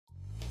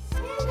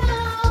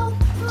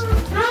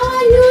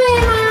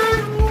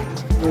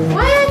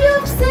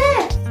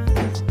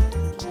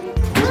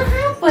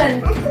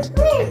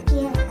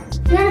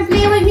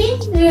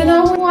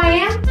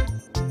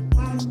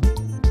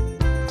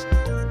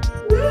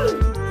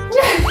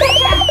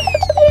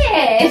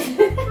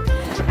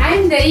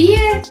the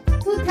year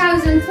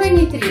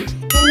 2023. And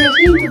I'm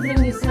going to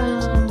bring you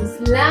some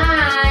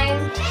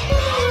slime.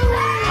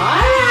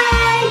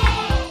 Alright,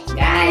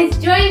 guys,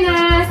 join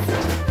us.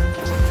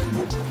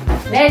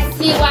 Let's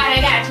see what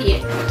I got here.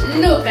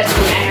 Look at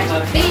me, I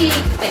have a big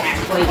bag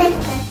for you.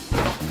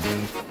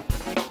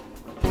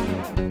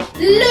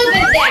 Look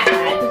at that.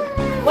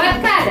 What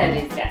color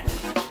is that?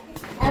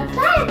 A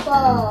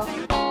purple.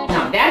 No,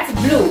 that's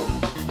blue.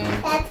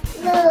 That's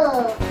blue.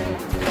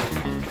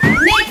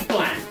 Next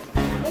one.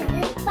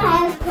 This is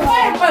purple.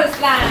 Purple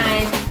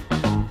slime.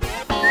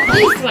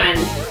 This one.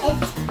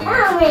 It's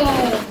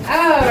orange.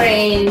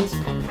 Orange.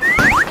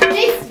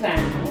 This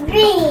one.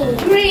 Green.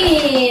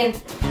 Green.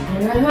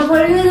 And I have a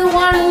little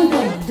one with a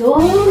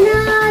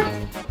donut.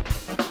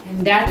 And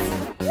that's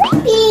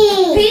Pink.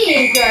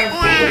 pink, your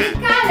favorite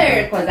color,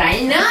 because I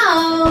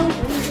know.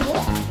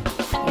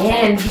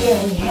 And here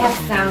we have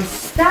some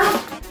stuff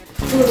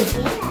to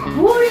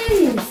put it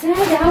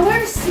inside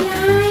our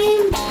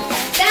slime.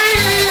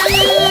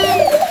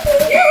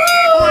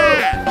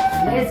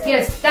 Let's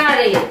get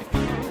started.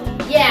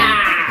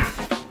 Yeah.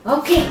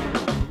 Okay.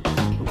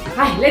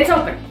 Hi, let's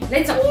open.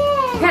 Let's open.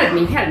 Yeah. Help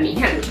me, help me,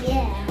 help me.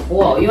 Yeah.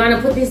 Whoa, you want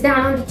to put this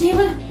down on the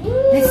table?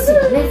 Let's see,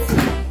 let's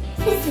see.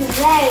 This is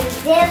very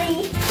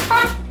silly.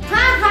 Ha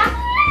ha.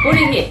 Put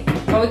it here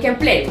so we can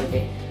play with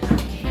it.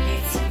 Okay,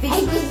 let's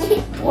see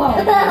this.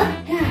 Whoa,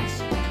 gosh.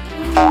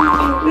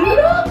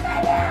 Look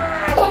at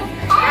that.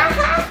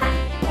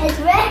 It's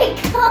very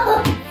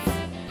cold.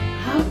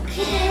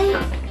 Okay.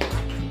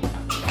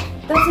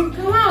 Doesn't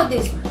come out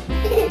this one.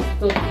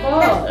 Too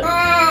cold.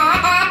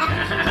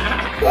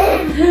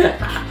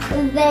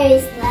 It's very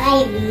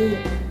slimy.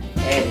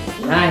 Very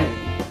slimy.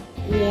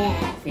 Yeah.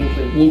 I think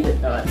we need a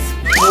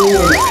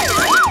spoon.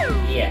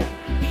 Yeah.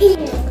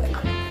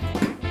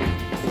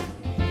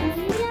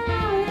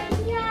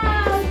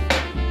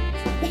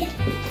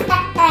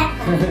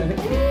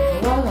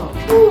 Wow.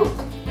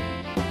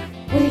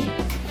 Put it here.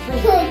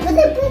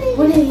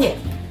 Put it here.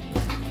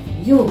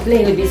 You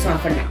play with this one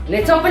for now.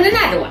 Let's open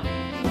another one.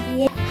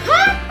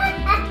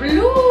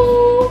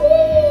 Blue.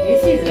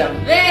 This is a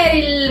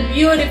very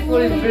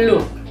beautiful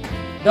blue.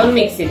 Don't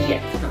mix it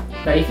yet. No.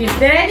 But if it's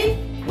ready,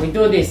 we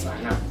do this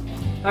one now.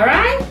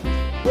 Alright?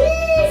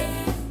 Yes.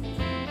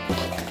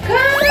 Come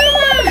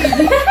on!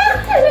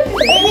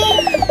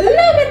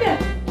 Look at that!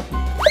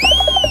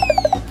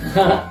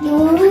 A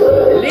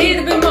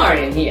little bit more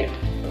in here.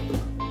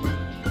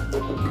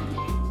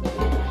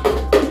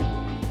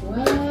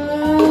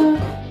 Wow!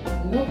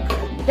 Look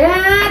at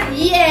that!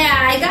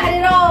 Yeah, I got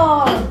it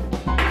all!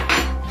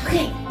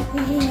 Okay,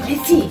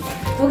 let's see.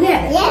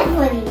 Together. Yeah,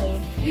 put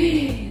it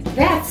here.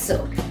 That's so.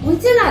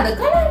 What's another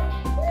color?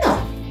 No,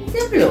 it's a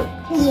blue.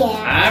 Yeah.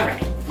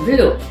 Alright,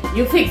 blue.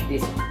 You fix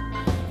this one.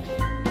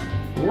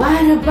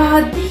 What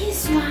about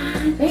this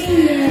one?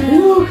 Yeah.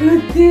 Look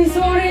at this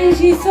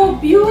orange. It's so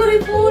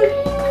beautiful.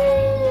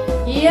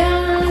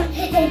 Yeah.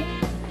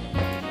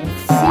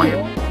 Let's see.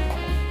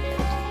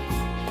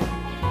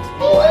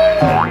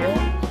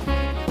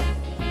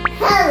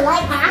 I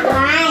like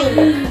slime.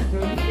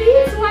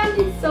 This one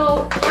is so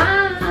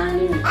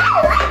fun. I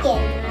like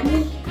it,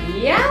 Mommy.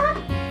 Yeah.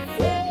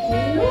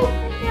 Look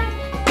at that.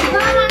 Come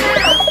on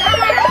out.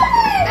 Come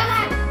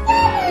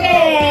on.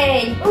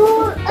 Yay.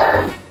 Ooh,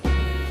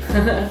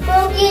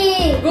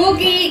 Cookie.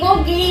 Cookie,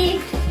 cookie.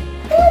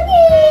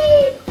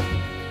 Cookie.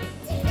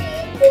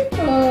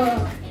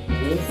 Oh.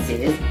 This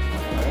is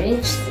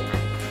orange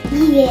slime.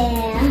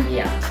 Yeah.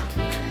 Yeah.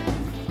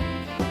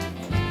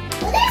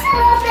 There's a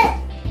little bit.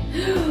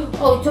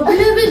 Oh, it's a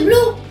little bit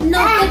blue.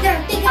 No,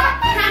 take it.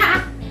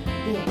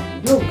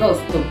 Blue goes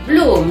to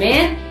blue,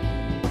 man.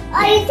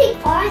 Oh, you take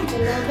orange a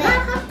little bit.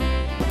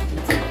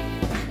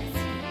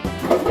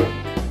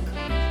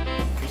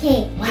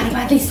 Okay. What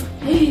about this one?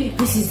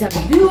 This is a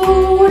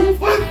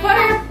beautiful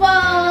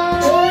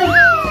purple.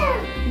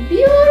 Yeah.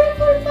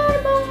 Beautiful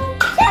purple.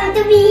 Come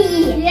to me.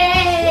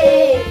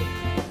 Yay!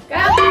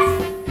 Come.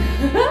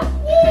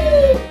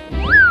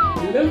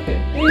 Look at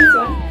this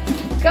one.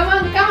 Come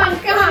on, come on,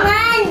 come Come on. on.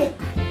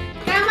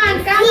 Come on,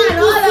 come on,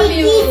 all of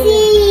you.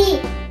 Easy.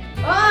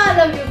 All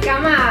of you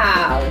come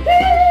out.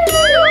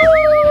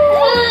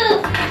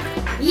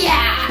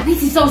 Yeah,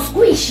 this is so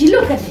squishy.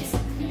 Look at this.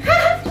 I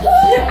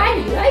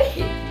like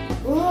it.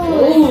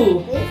 Ooh,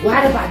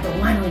 what about the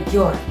one with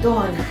your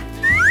donut?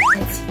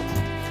 Let's see.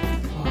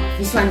 Oh,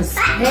 this one is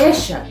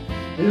special.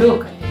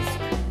 Look at this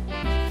one.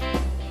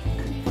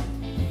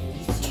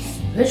 This is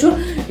special.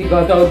 It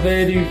got out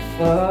very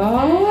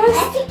fast. I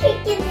think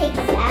you can take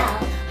this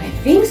out. I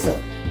think so. I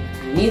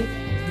need to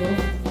do it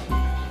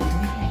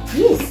like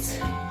this.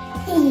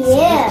 So we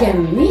Yeah. can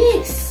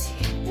mix.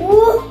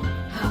 Ooh.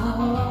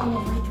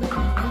 Oh, wait.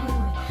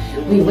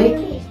 We wait.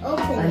 A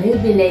Open.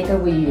 little bit later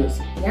we use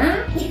it,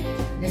 yeah?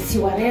 Let's see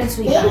what else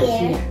we got Yeah.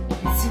 here.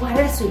 Let's see what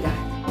else we got,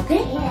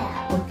 okay?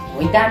 Yeah. Okay,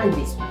 we're done with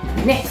this one.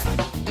 Next.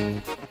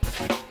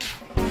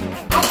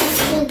 I can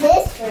do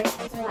this first.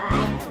 That's why I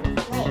can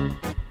wait.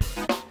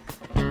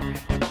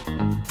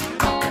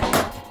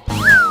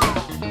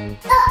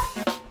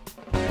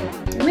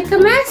 Make a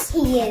mess?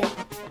 Here.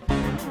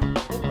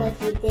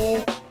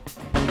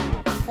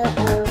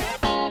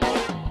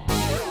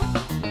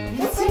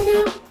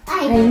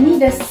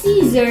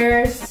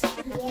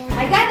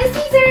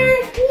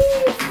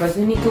 because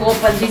we need to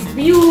open this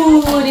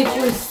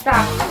beautiful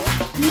stuff.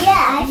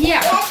 Yeah. Yeah.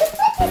 I have to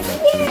put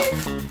this here.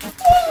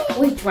 Yay.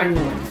 Which one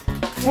you want?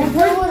 That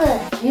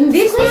one. In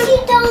this one?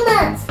 Squishy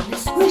donuts. The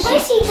squishy.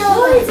 Squishy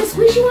Oh, donuts. it's a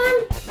squishy one?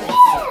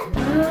 Yeah.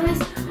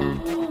 Nice.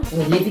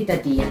 We'll leave it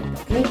at the end,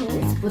 okay?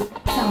 Let's put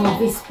some of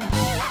this.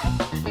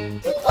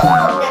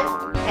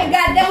 Oh, I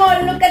got them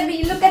all. Look at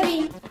me. Look at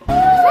me.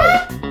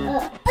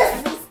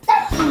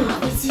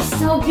 This is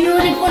so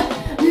beautiful.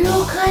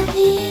 Look at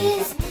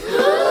this.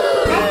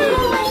 I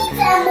need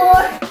some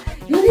more.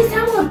 You need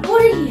some more.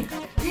 Put it here.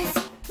 Let's...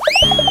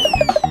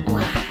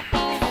 Wow.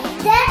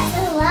 That's a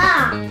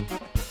lot.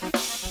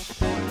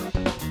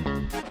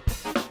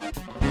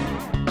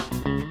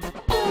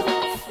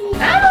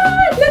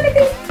 Ah, look at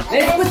this.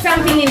 Let's put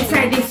something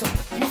inside this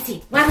one. Let's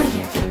see. What we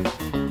have?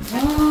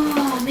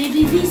 Oh,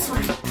 maybe this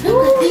one.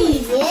 Look at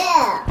this.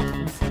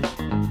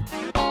 Yeah.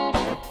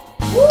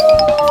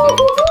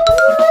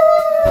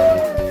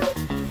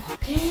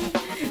 Okay,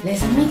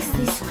 let's mix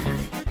this one a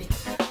little bit.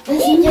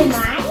 Is it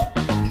mine?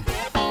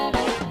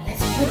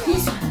 Let's put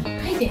this one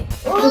right there.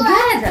 Oh,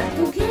 Together.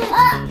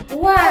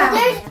 Wow.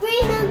 There's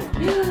green and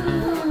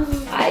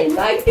I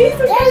like this.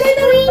 Look at There's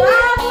little green.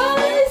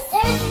 bubbles.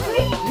 there's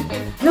green.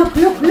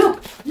 Look.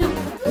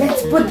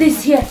 Let's put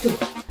this here too.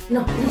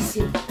 No, this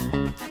here.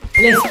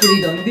 Let's put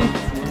it on this.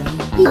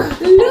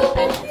 Look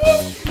at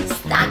this.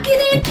 Stuck in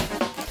it.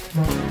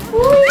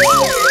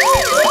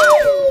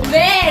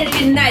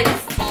 Very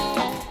nice.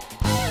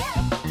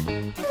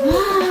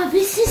 Wow,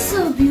 this is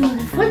so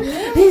beautiful.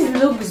 This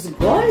looks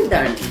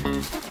golden.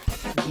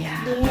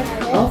 Yeah.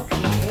 Okay.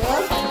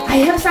 I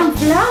have some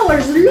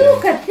flowers.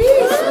 Look at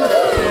this.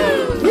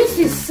 This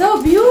is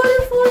so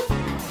beautiful.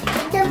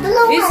 The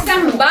blue It's one.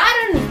 some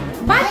buttons.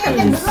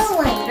 And the blue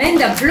one. And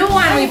the blue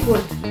one we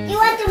put. You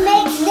want to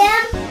make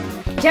them?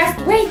 Just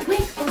wait,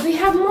 because we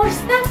have more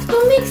stuff to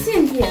mix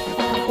in here.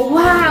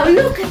 Wow,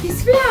 look at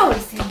these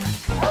flowers.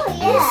 Oh This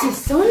yeah. is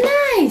so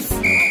nice.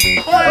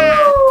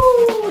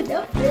 Wow,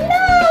 the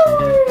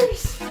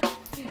flowers.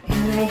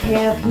 And I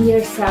have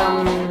here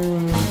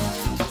some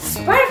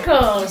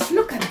sparkles.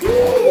 Look at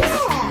this.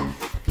 Yeah.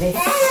 Let's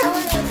That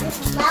one is a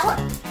flower.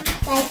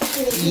 Like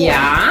this.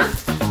 Yeah.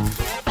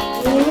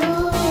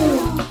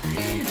 Ooh.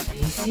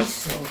 This is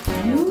so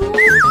beautiful.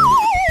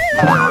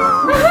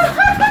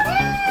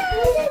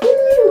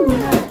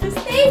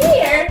 Stay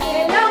here.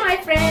 Hello, my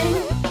friend.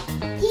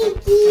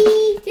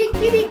 Kiki.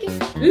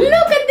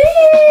 Look at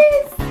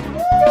this.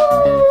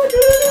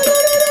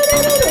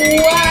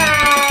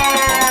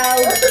 Wow,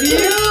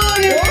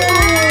 beautiful.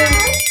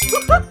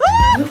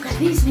 Look at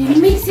this. We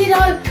mix it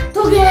all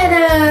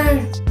together.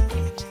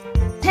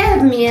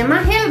 Help me, Emma.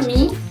 Help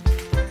me.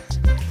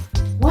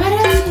 What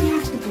else we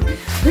have to put?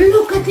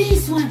 Look at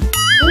this one.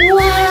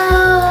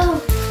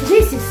 Wow.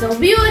 This is so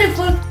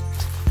beautiful.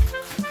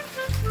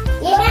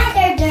 Your hands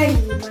are dirty,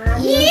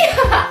 Mom.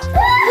 Yeah.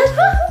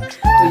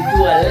 We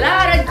do a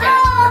lot of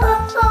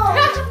jobs.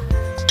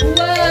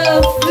 Whoa,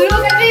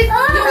 look at this. You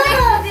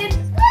mixed it.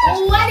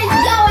 What is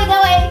going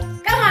away?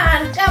 Come on,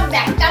 come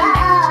back.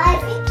 I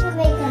think you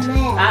make a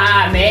mess.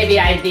 Ah, maybe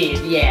I did,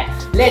 yeah.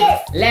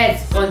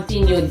 Let's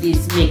continue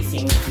this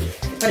mixing here.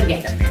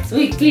 Forget the mess.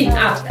 We clean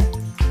after.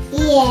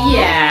 Yeah.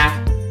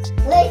 Yeah.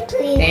 Let's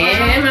clean up.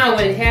 Emma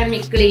will help me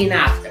clean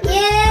after.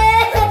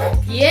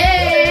 Yeah.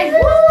 Yeah.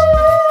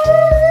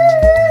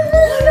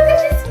 Look at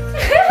this.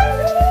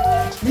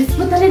 Let's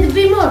put a little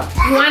bit more.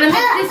 You wanna mix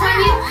this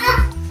one in?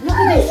 Look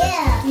at this. Yeah.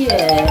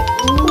 Yeah.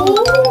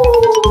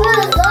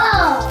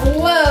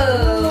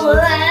 Whoa.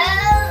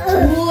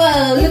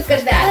 Whoa, look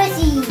at that.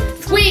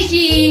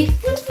 Squishy.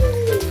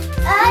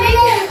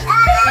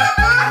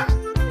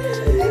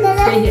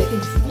 Stay here,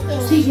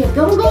 stay here.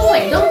 Don't go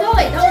away, don't go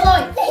away, don't go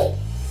away.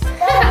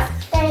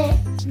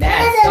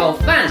 That's so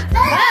fun.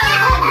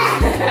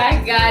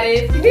 I got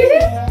it.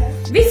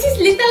 This is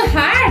little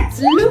hearts.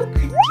 Look.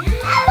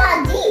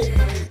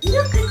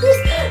 Look at this.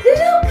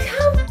 Look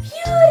how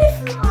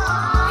beautiful.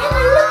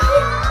 Emma, look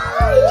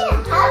here.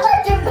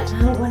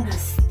 I'm gonna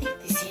stick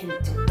this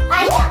into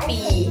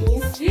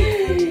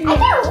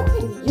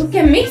You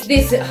can mix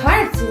these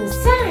hearts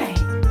inside.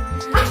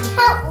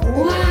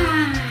 Wow.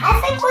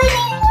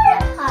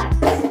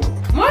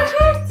 More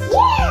hearts?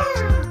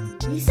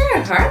 Yeah. These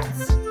are hearts?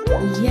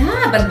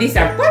 Yeah, but these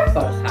are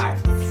purple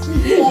hearts.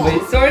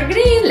 It's all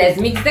green. Let's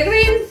mix the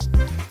green.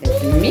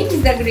 Let's mix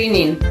the green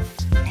in.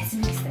 Let's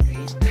mix the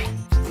green.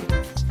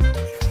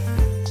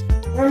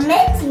 We're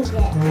mixing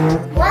it.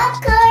 What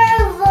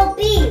color will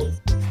be?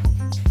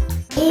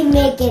 We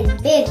make it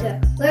bigger.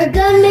 We're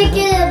gonna make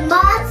it a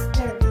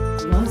monster.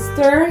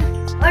 Monster?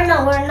 Or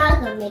no, we're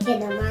not gonna make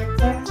it a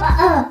monster.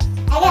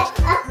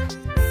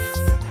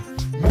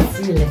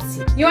 Let's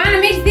see. You wanna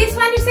mix this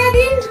one you said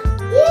in?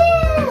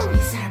 Yeah.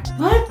 These are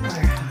purple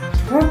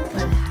hearts.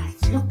 Purple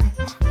hearts. Look at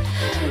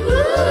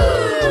that.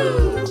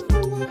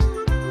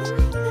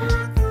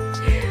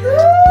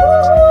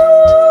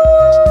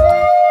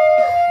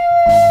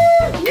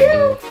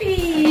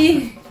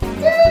 Yuppie!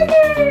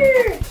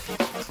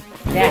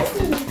 That's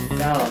so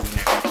nice.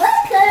 What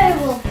color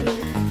will be?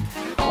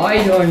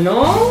 I don't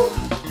know.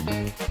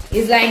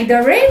 It's like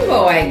the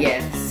rainbow, I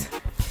guess.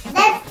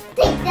 Let's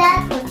take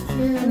that one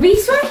too.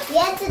 This one?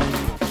 Yeah,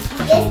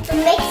 to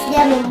mix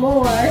them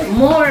more.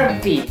 More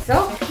of these,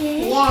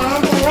 okay. Yeah,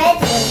 and the red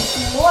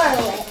one's more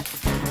wet.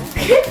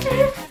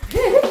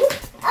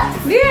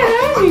 Yeah,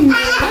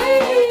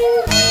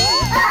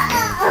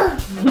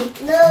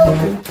 No.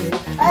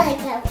 I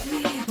like that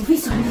one.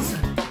 This one.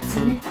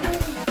 See it?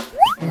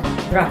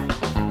 Right.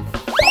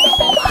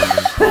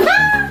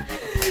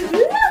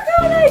 Look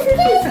how nice it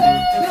is.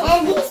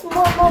 And these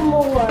more.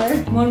 More.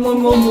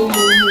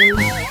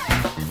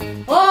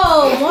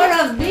 Oh, more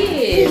of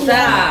these.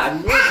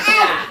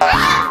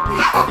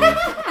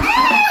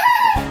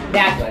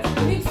 That was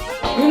mix.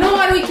 You know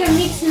what we can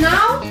mix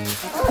now?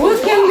 We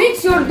can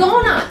mix your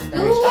donut.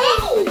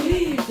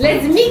 Okay.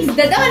 Let's mix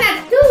the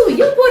donut too.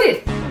 You put it.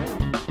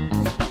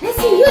 Let's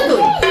see you do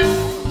it.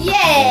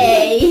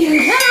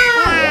 Yay!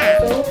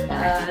 So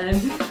fun.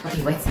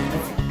 Okay, wait.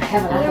 I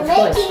have a lot You're of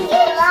toys. making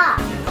it up.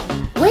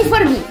 Wait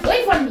for me.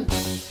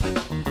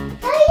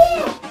 Oh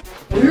yeah.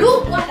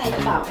 Look what I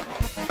found.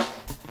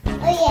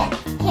 Oh yeah.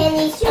 Can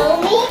you show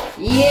me?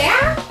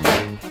 Yeah?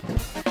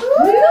 Look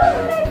what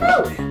I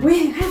found.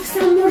 We have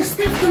some more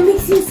stuff to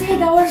mix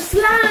inside our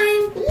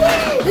slime.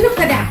 Yes. Look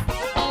at that.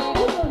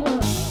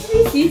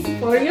 This is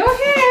for your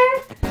hair.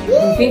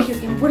 You think you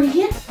can put it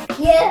here?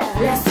 Yeah.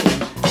 Let's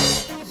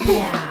see.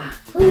 Yeah.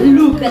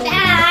 Look at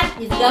that.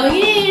 It's going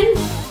in.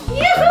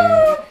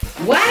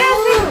 Yoo-hoo. What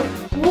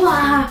else?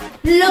 Wow.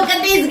 Look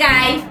at this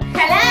guy.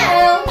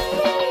 Hello.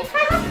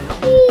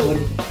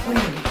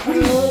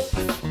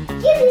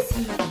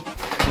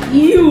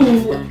 You.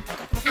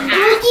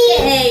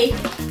 Okay.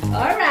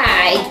 All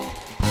right.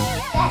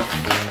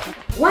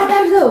 What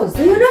are those?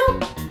 Do you know?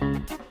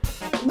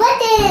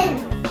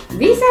 Button.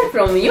 These are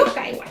from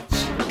Yokai Watch.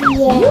 Yeah.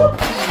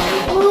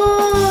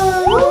 Ooh.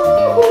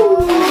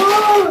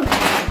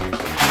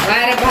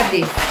 What about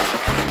this?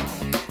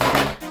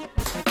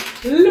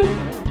 Look.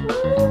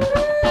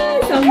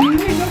 Some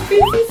Lego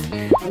pieces.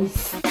 We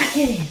stuck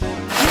it in.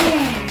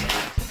 Yeah.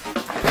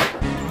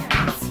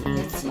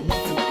 Let's see.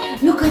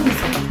 Look at this.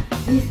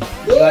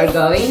 You're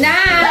going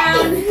down.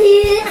 What is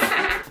this?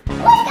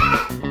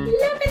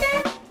 Look at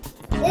that.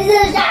 It's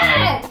a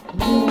shark.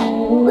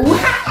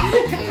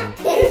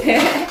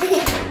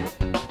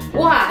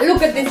 Wow,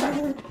 look at this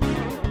one.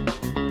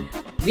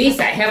 This,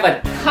 I have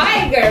a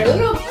tiger.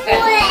 Look at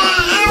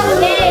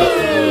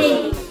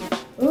Yay.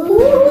 Ooh.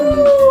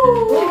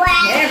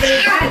 Wow.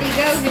 Everybody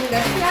goes in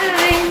the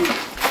slime.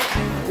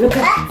 Look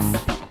at this.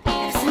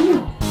 There's some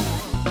more.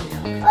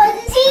 Oh,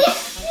 see?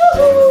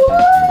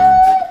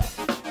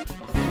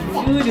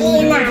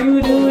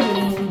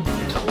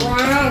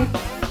 One.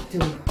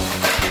 Two.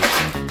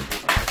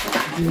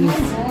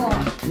 More.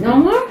 No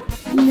more?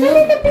 A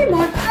little bit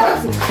more.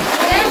 Let's see.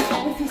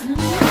 Yeah. If it's not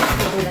more,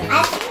 we'll do I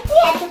think we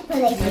have to put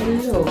it here.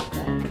 Look at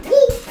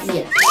Please.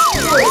 yes.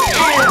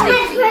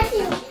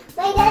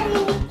 My dad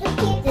needs to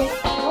keep this.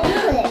 I'll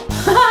put it.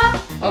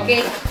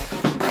 Okay.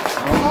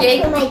 Okay.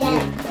 For my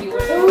dad.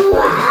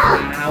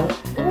 Wow.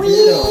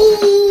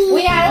 Wee.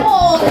 We are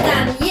all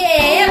done.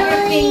 Yeah,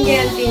 everything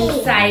gets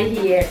inside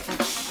here.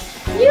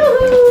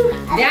 Yoo-hoo.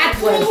 That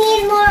We was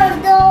need more of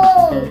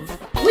those.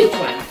 which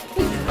one?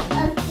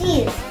 Of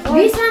these.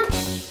 This one?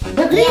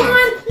 The green Yeah.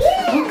 one?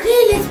 Yeah. Okay,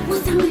 let's put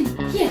some in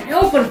here. I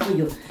open for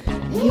you.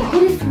 And you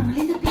put it from a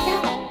little bit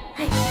up.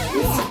 Hey,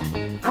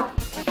 listen. Up.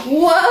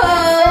 Whoa!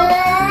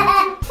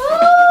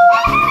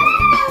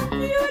 Oh,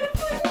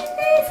 beautiful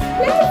this.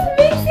 Let's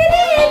mix it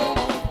in.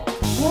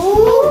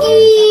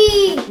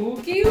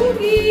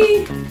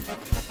 Oogie.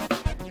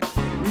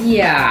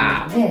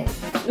 Yeah. There.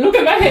 Look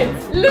at my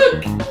hands.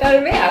 Look.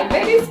 They're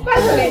very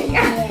sparkly.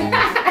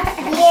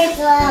 Here's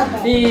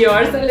lava.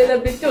 Yours a little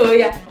bit too.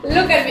 Yeah.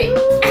 Look at me.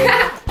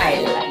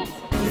 I like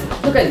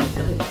it. Look at me.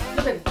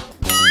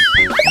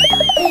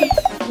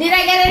 Did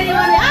I get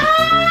anyone?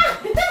 Ah!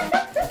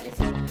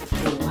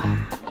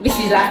 Wow. This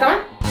is the last one?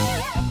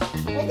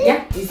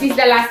 Yeah, this is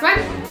the last one?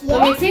 Yeah. To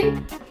mix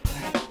in?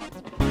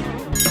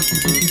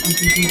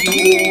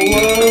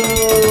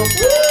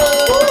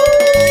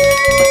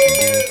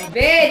 Whoa.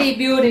 Very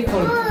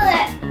beautiful.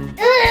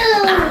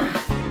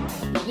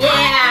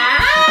 Yeah!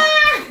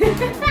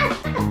 Look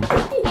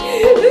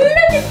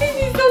at this,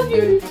 it's so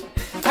beautiful.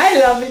 I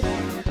love it.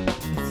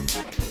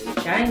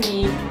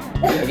 Shiny.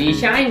 Very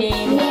shiny.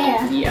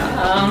 Yeah.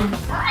 Yum.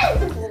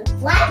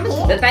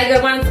 What? The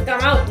tiger wants to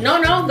come out.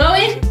 No, go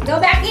in. Go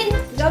back in.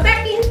 Get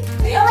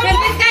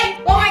this guy.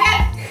 Oh my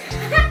god.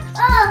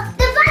 Oh,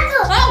 the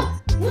bottle. Oh.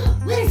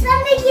 What is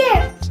Something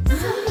here.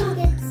 Something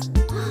gets.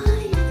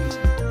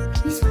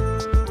 this one?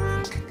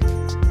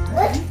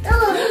 What? Oh.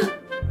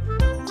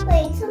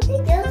 Wait,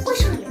 something else.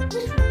 Which one?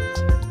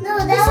 No,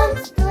 that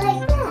one's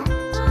like that.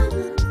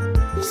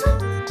 This one?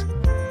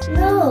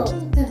 No.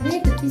 The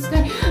red of this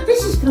guy.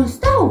 This is from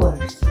Star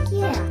Wars.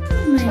 Yeah.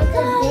 Oh my Look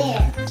god. up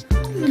there.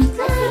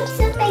 I think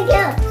something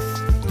else.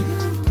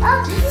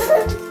 Oh,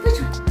 Which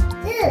one?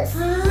 this.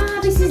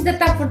 This is the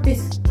top for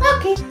this.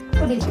 Okay,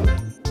 put it there.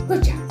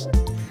 Good job.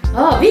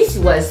 Oh, this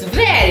was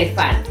very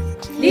fun.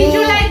 Did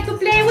you Yeah. like to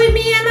play with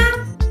me, Anna?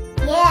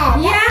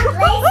 Yeah? Let's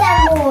play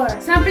some more.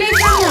 Play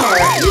some more.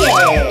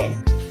 Yeah.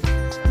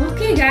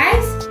 Okay,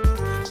 guys.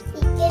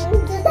 You can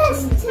do this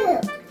too.